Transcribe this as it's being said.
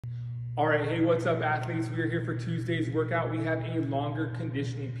All right, hey, what's up, athletes? We are here for Tuesday's workout. We have a longer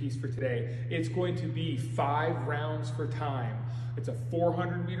conditioning piece for today. It's going to be 5 rounds for time. It's a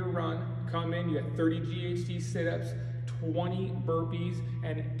 400-meter run. Come in, you got 30 GHD sit-ups, 20 burpees,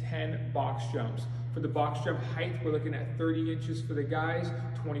 and 10 box jumps. For the box jump height, we're looking at 30 inches for the guys,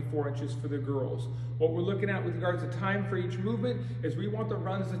 24 inches for the girls. What we're looking at with regards to time for each movement is we want the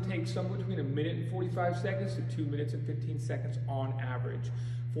runs to take somewhere between 1 minute and 45 seconds to 2 minutes and 15 seconds on average.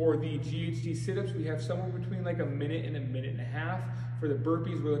 For the GHD sit-ups, we have somewhere between like 1 minute and 1.5 minutes. For the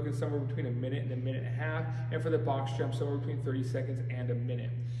burpees, we're looking somewhere between 1 minute and 1.5 minutes. And for the box jump, somewhere between 30 seconds and 1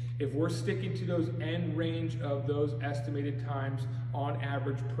 minute. If we're sticking to those end range of those estimated times on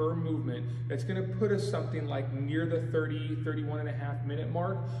average per movement, that's gonna put us something like near the 31.5 minute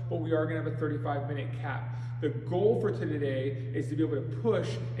mark, but we are gonna have a 35-minute cap. The goal for today is to be able to push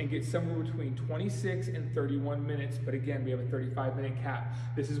and get somewhere between 26 and 31 minutes, but again, we have a 35-minute cap.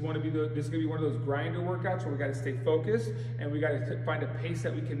 This is gonna be one of those grinder workouts where we gotta stay focused and we gotta find a pace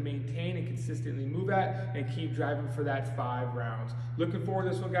that we can maintain and consistently move at and keep driving for that 5 rounds. Looking forward to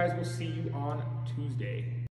this one, guys. We'll see you on Tuesday.